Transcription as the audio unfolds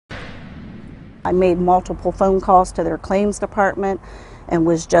I made multiple phone calls to their claims department and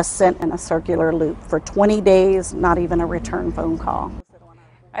was just sent in a circular loop for 20 days, not even a return phone call.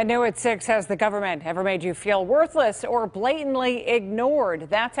 A New at 6 has the government ever made you feel worthless or blatantly ignored?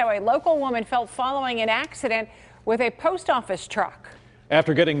 That's how a local woman felt following an accident with a post office truck.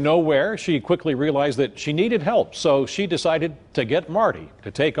 After getting nowhere, she quickly realized that she needed help, so she decided to get Marty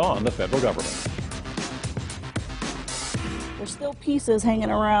to take on the federal government. There's still pieces hanging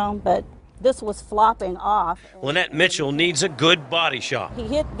around, but this was flopping off. Lynette Mitchell needs a good body shop. He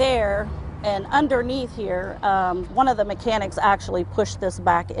hit there, and underneath here, one of the mechanics actually pushed this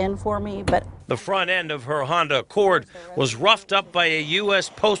back in for me. But the front end of her Honda Accord was roughed up by a U.S.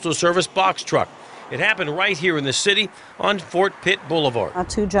 Postal Service box truck. It happened right here in the city on Fort Pitt Boulevard.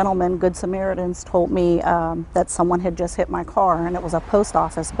 Two gentlemen, Good Samaritans, told me that someone had just hit my car, and it was a post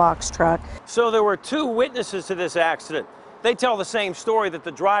office box truck. So there were two witnesses to this accident. They tell the same story, that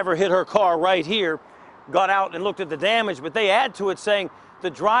the driver hit her car right here, got out and looked at the damage, but they add to it saying the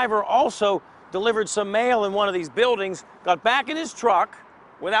driver also delivered some mail in one of these buildings, got back in his truck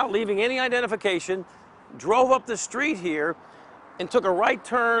without leaving any identification, drove up the street here, and took a right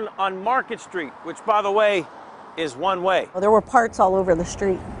turn on Market Street, which, by the way, is one way. Well, there were parts all over the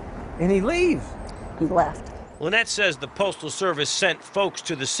street. And he leaves. He left. Lynette says the Postal Service sent folks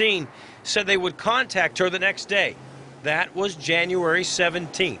to the scene, said they would contact her the next day. That was January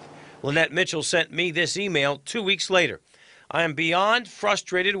 17th. Lynette Mitchell sent me this email 2 weeks later. I am beyond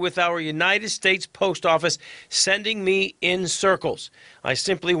frustrated with our United States Post Office sending me in circles. I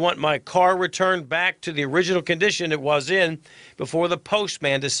simply want my car returned back to the original condition it was in before the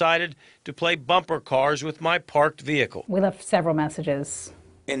postman decided to play bumper cars with my parked vehicle. We left several messages.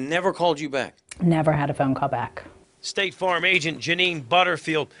 And never called you back? Never had a phone call back. State Farm agent Janine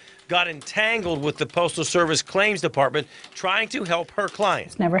Butterfield got entangled with the Postal Service Claims Department trying to help her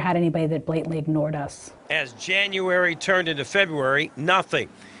clients. Never had anybody that blatantly ignored us. As January turned into February, nothing.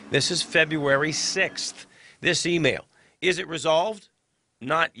 This is February 6th. This email. Is it resolved?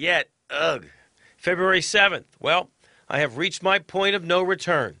 Not yet. Ugh. February 7th. Well, I have reached my point of no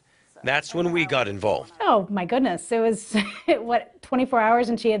return. That's when we got involved. Oh, my goodness. It was, 24 hours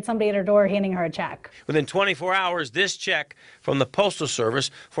and she had somebody at her door handing her a check. Within 24 hours, this check from the Postal Service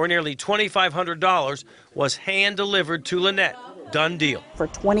for nearly $2,500 was hand-delivered to Lynette. Done deal. For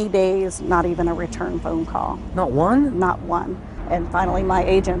 20 days, not even a return phone call. Not one? Not one. And finally, my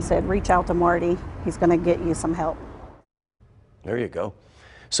agent said, reach out to Marty. He's going to get you some help. There you go.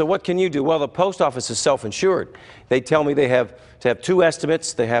 So what can you do? Well, the post office is self-insured. They tell me they have to have 2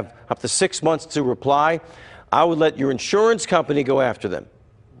 estimates. They have up to 6 months to reply. I would let your insurance company go after them,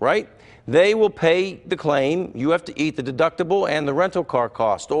 right? They will pay the claim. You have to eat the deductible and the rental car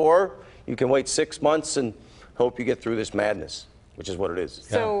cost, or you can wait 6 months and hope you get through this madness, which is what it is.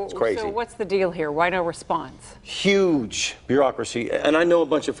 It's crazy. So what's the deal here? Why no response? Huge bureaucracy. And I know a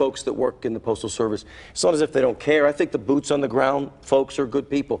bunch of folks that work in the Postal Service. It's not as if they don't care. I think the boots on the ground folks are good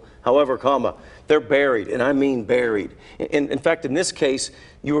people. However, they're buried, and I mean buried. In fact, in this case,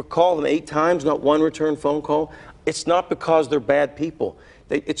 you were called them 8 times, not one return phone call. It's not because they're bad people.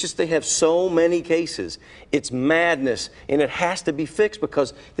 It's just they have so many cases. It's madness, and it has to be fixed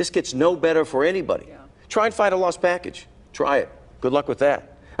because this gets no better for anybody. Yeah. Try and find a lost package. Try it. Good luck with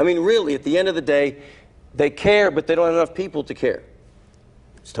that. I mean, really, at the end of the day, they care, but they don't have enough people to care.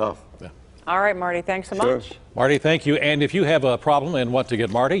 It's tough. Yeah. All right, Marty, thanks so much. Marty, thank you. And if you have a problem and want to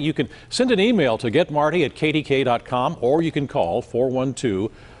get Marty, you can send an email to getmarty@kdk.com, or you can call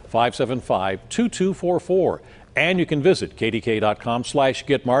 412-575-2244. And you can visit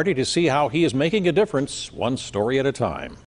kdk.com/getmarty to see how he is making a difference, one story at a time.